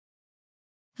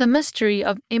The Mystery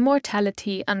of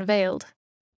Immortality Unveiled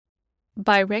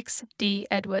by Rex D.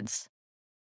 Edwards.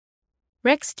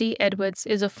 Rex D. Edwards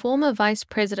is a former vice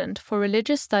president for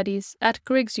religious studies at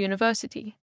Griggs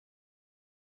University.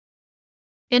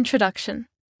 Introduction.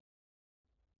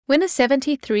 When a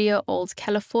 73-year-old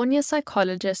California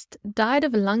psychologist died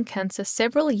of lung cancer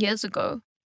several years ago,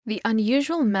 the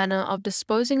unusual manner of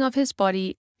disposing of his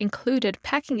body included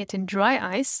packing it in dry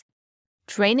ice,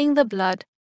 draining the blood,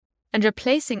 and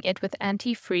replacing it with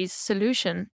antifreeze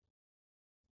solution.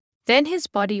 Then his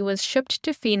body was shipped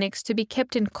to Phoenix to be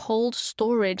kept in cold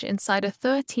storage inside a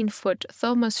 13-foot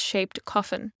thermos-shaped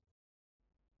coffin.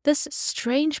 This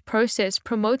strange process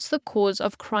promotes the cause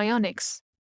of cryonics,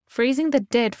 freezing the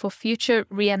dead for future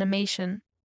reanimation.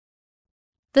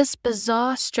 This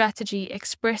bizarre strategy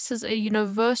expresses a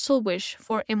universal wish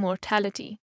for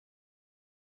immortality.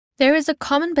 There is a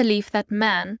common belief that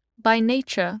man, by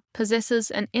nature,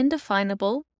 possesses an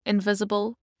indefinable,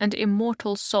 invisible, and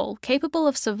immortal soul capable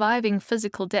of surviving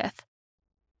physical death.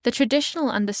 The traditional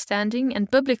understanding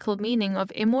and biblical meaning of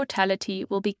immortality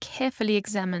will be carefully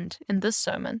examined in this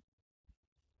sermon.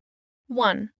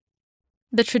 1.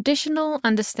 The traditional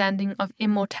understanding of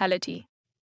immortality.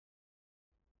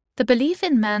 The belief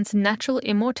in man's natural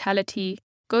immortality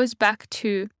goes back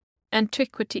to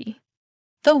antiquity.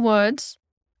 The words,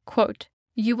 quote,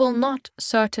 "You will not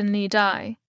certainly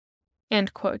die,"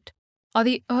 end quote, are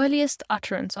the earliest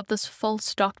utterance of this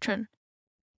false doctrine.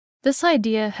 This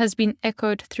idea has been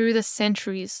echoed through the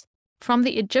centuries, from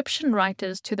the Egyptian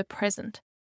writers to the present.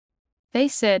 They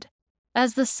said,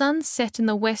 as the sun set in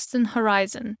the western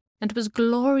horizon and was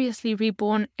gloriously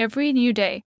reborn every new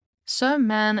day, so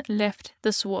man left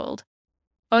this world,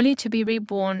 only to be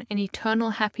reborn in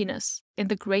eternal happiness in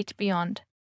the great beyond.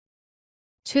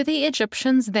 To the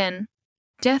Egyptians then,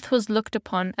 death was looked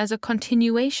upon as a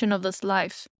continuation of this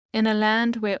life in a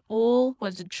land where all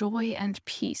was joy and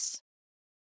peace.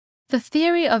 The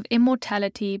theory of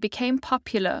immortality became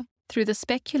popular through the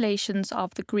speculations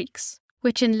of the Greeks,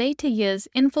 which in later years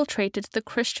infiltrated the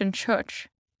Christian church.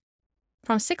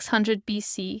 From 600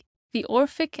 BC, the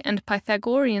Orphic and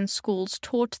Pythagorean schools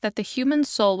taught that the human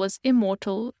soul was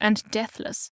immortal and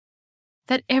deathless,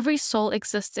 that every soul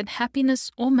exists in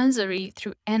happiness or misery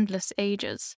through endless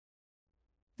ages.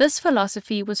 This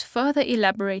philosophy was further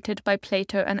elaborated by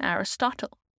Plato and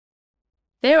Aristotle.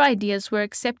 Their ideas were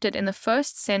accepted in the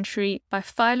 1st century by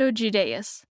Philo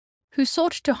Judaeus, who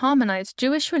sought to harmonize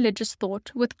Jewish religious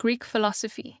thought with Greek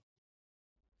philosophy.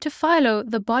 To Philo,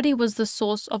 the body was the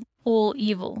source of all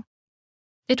evil.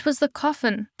 It was the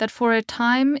coffin that for a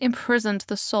time imprisoned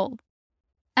the soul.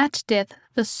 At death,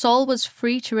 the soul was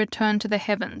free to return to the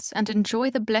heavens and enjoy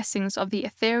the blessings of the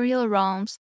ethereal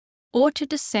realms, or to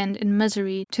descend in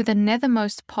misery to the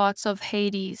nethermost parts of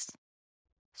Hades.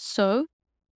 So,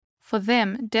 for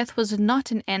them, death was not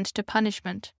an end to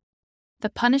punishment. The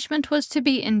punishment was to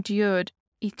be endured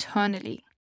eternally.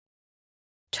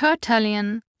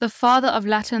 Tertullian, the father of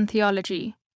Latin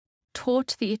theology,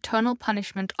 taught the eternal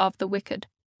punishment of the wicked.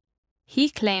 He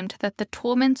claimed that the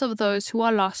torments of those who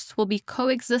are lost will be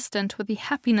coexistent with the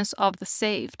happiness of the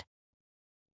saved.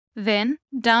 Then,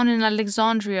 down in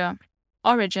Alexandria,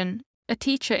 Origen, a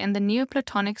teacher in the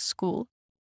Neoplatonic school,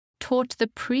 taught the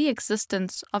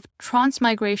pre-existence of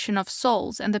transmigration of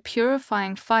souls and the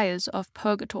purifying fires of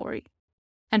purgatory.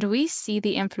 And we see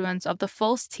the influence of the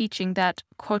false teaching that,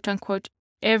 quote-unquote,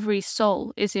 every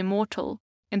soul is immortal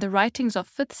in the writings of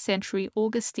 5th century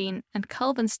Augustine and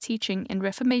Calvin's teaching in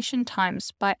Reformation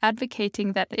times by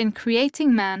advocating that in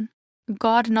creating man,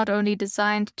 God not only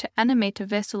designed to animate a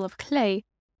vessel of clay,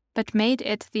 but made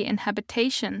it the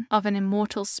inhabitation of an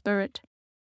immortal spirit.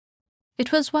 It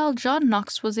was while John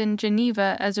Knox was in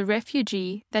Geneva as a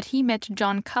refugee that he met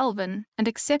John Calvin and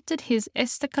accepted his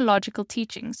eschatological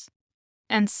teachings,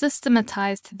 and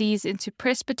systematized these into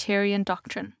Presbyterian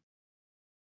doctrine.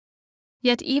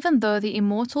 Yet even though the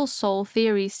immortal soul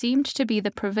theory seemed to be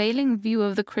the prevailing view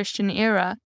of the Christian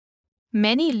era,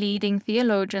 many leading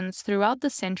theologians throughout the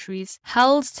centuries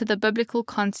held to the biblical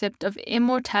concept of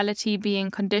immortality being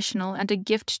conditional and a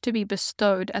gift to be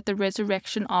bestowed at the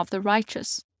resurrection of the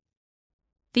righteous.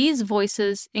 These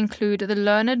voices include the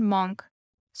learned monk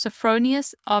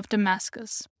Sophronius of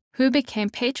Damascus, who became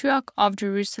Patriarch of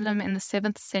Jerusalem in the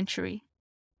 7th century,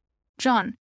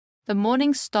 John, the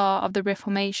morning star of the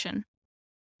Reformation,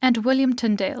 and William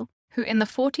Tyndale, who in the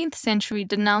 14th century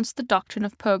denounced the doctrine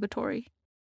of purgatory.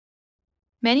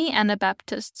 Many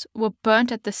Anabaptists were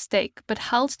burnt at the stake but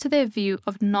held to their view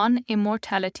of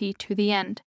non-immortality to the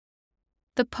end.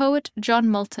 The poet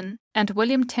John Milton and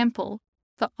William Temple,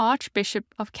 the Archbishop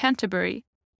of Canterbury,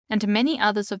 and many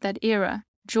others of that era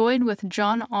join with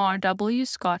John R. W.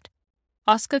 Scott,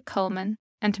 Oscar Cullmann,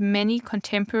 and many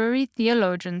contemporary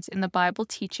theologians in the Bible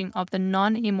teaching of the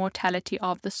non-immortality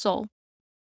of the soul.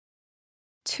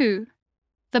 2.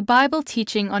 The Bible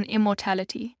teaching on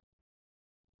immortality.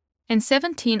 In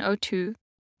 1702,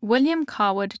 William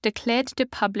Coward declared to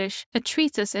publish a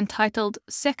treatise entitled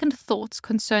Second Thoughts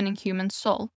Concerning Human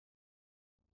Soul.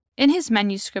 In his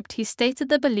manuscript, he stated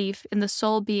the belief in the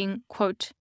soul being,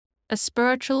 quote, a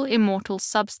spiritual immortal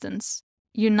substance,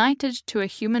 united to a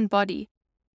human body,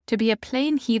 to be a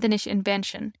plain heathenish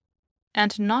invention,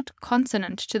 and not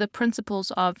consonant to the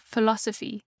principles of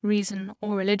philosophy, reason,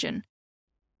 or religion,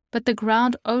 but the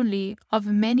ground only of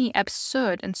many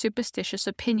absurd and superstitious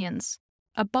opinions,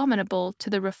 abominable to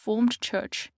the Reformed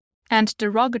Church, and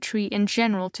derogatory in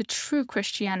general to true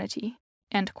Christianity.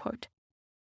 End quote.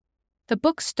 The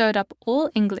book stirred up all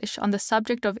English on the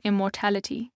subject of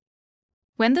immortality.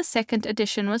 When the second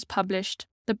edition was published,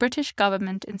 the British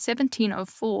government in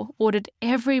 1704 ordered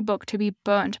every book to be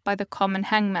burnt by the common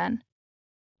hangman.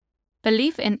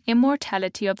 Belief in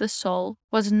immortality of the soul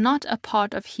was not a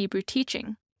part of Hebrew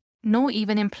teaching, nor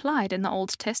even implied in the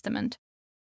Old Testament,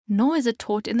 nor is it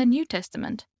taught in the New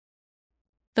Testament.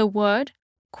 The word,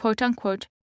 quote-unquote,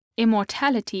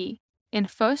 immortality in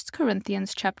 1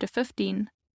 Corinthians chapter 15,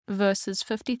 verses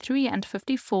 53 and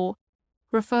 54,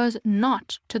 refers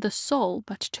not to the soul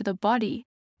but to the body,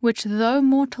 which though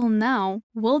mortal now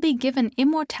will be given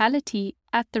immortality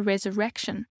at the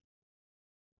resurrection.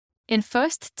 In 1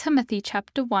 Timothy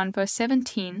chapter 1 verse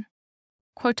 17,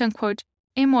 quote-unquote,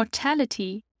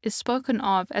 immortality is spoken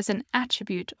of as an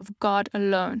attribute of God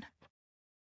alone.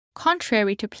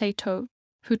 Contrary to Plato,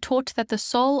 who taught that the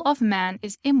soul of man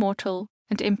is immortal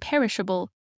and imperishable,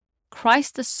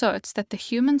 Christ asserts that the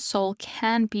human soul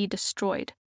can be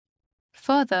destroyed.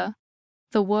 Further,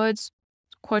 the words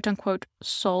quote-unquote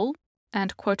soul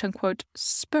and quote-unquote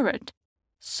spirit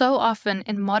so often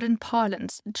in modern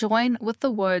parlance join with the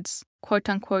words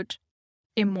quote-unquote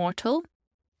immortal,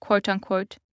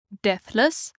 quote-unquote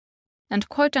deathless, and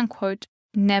quote-unquote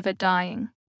never dying,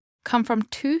 come from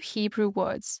two Hebrew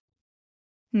words,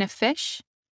 nephesh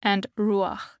and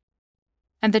ruach,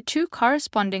 and the two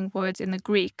corresponding words in the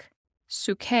Greek,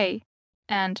 suke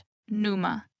and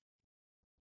pneuma.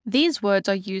 These words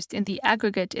are used in the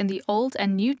aggregate in the Old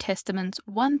and New Testaments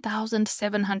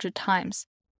 1,700 times,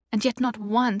 and yet not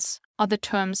once are the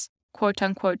terms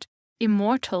quote-unquote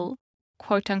immortal,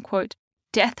 quote-unquote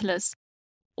deathless,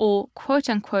 or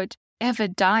quote-unquote ever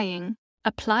dying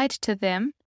applied to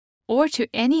them or to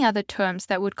any other terms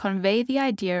that would convey the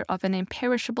idea of an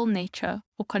imperishable nature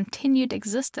or continued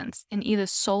existence in either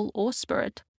soul or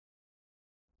spirit.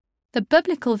 The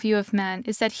biblical view of man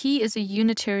is that he is a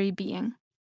unitary being.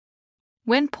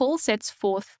 When Paul sets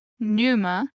forth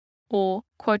pneuma, or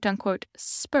quote-unquote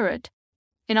spirit,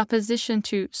 in opposition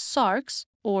to sarx,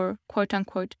 or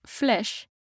quote-unquote flesh,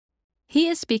 he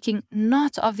is speaking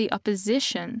not of the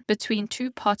opposition between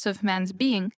two parts of man's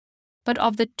being, but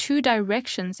of the two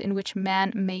directions in which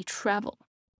man may travel.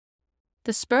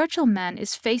 The spiritual man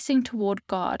is facing toward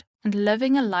God and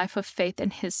living a life of faith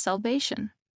in his salvation.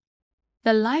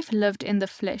 The life lived in the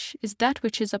flesh is that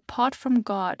which is apart from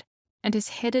God and is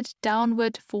headed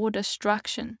downward for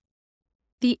destruction.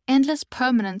 The endless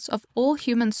permanence of all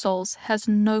human souls has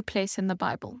no place in the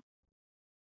Bible.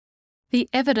 The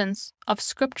evidence of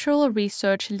scriptural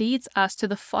research leads us to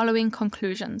the following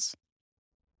conclusions.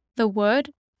 The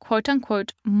word,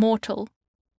 quote-unquote, mortal,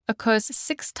 occurs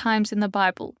 6 times in the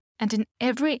Bible, and in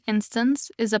every instance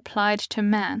is applied to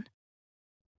man.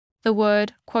 The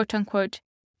word, quote-unquote,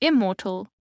 immortal,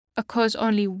 occurs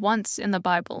only once in the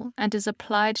Bible and is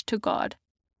applied to God.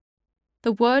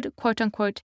 The word,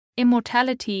 quote-unquote,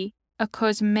 immortality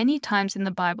occurs many times in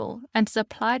the Bible and is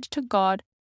applied to God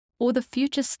or the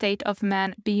future state of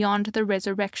man beyond the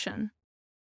resurrection.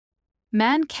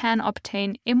 Man can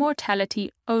obtain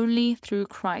immortality only through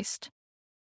Christ.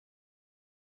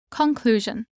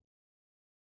 Conclusion.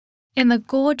 In the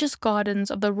gorgeous gardens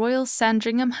of the Royal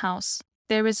Sandringham House,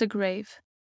 there is a grave.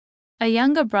 A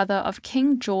younger brother of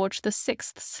King George VI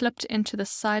slipped into the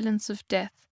silence of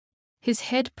death, his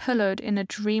head pillowed in a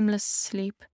dreamless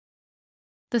sleep.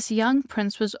 This young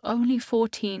prince was only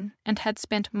 14 and had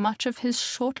spent much of his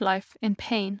short life in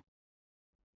pain.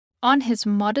 On his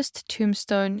modest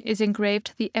tombstone is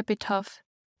engraved the epitaph,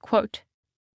 quote,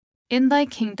 "In thy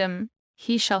kingdom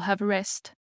he shall have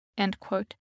rest." End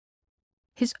quote.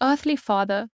 His earthly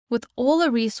father, with all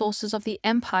the resources of the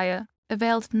empire,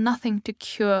 availed nothing to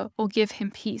cure or give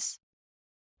him peace.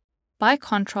 By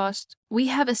contrast, we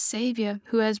have a Savior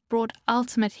who has brought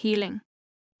ultimate healing,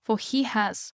 for he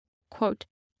has, quote,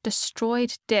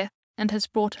 destroyed death and has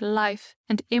brought life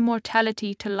and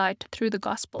immortality to light through the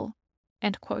gospel."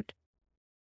 End quote.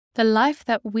 The life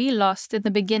that we lost in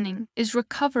the beginning is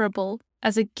recoverable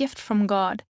as a gift from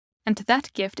God, and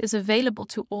that gift is available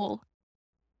to all.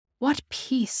 What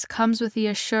peace comes with the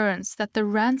assurance that the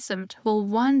ransomed will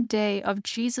one day of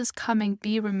Jesus' coming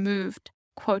be removed,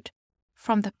 quote,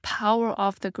 "from the power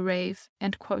of the grave,"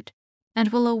 end quote, and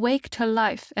will awake to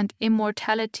life and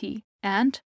immortality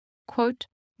and, quote,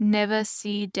 "never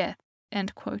see death,"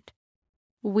 end quote.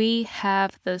 We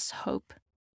have this hope.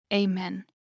 Amen.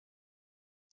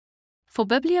 For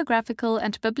bibliographical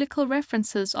and biblical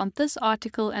references on this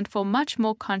article and for much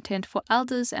more content for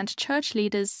elders and church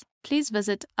leaders, please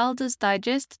visit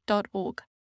eldersdigest.org.